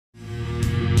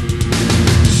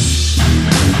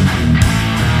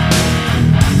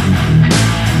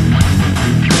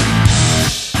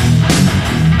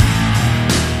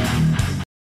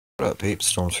peeps?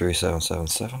 Storms Fury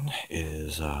 777. It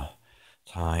is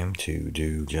time to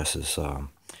do Jess's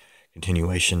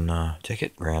continuation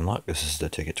ticket, Grand Luck. This is the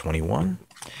ticket 21.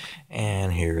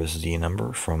 And here is the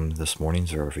number from this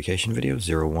morning's verification video,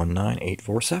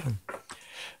 019847.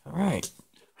 Alright,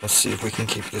 let's see if we can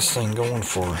keep this thing going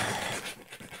for...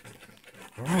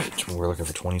 Alright, we're looking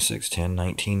for 26, 10,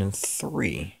 19, and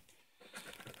 3.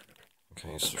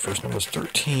 Okay, so the first number is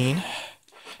 13.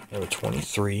 We have a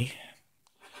 23,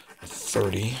 a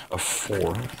 30, a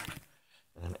 4,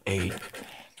 and an 8,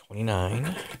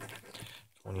 29,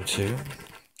 22,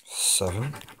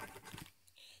 7,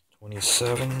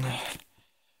 27,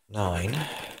 9,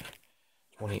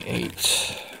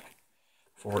 28,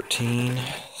 14,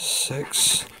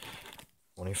 6,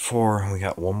 24. We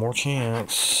got one more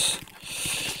chance.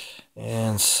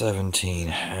 And 17.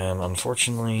 And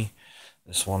unfortunately,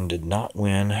 this one did not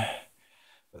win.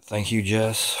 But thank you,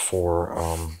 Jess, for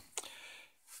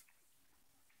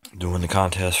doing the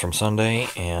contest from Sunday.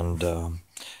 And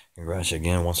once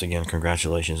again,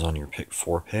 congratulations on your pick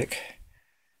 4 pick.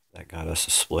 That got us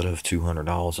a split of $200,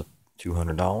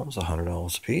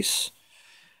 $100 a piece.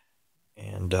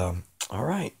 And all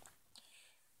right,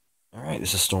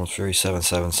 this is Storms Fury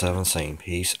 777 saying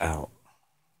peace out.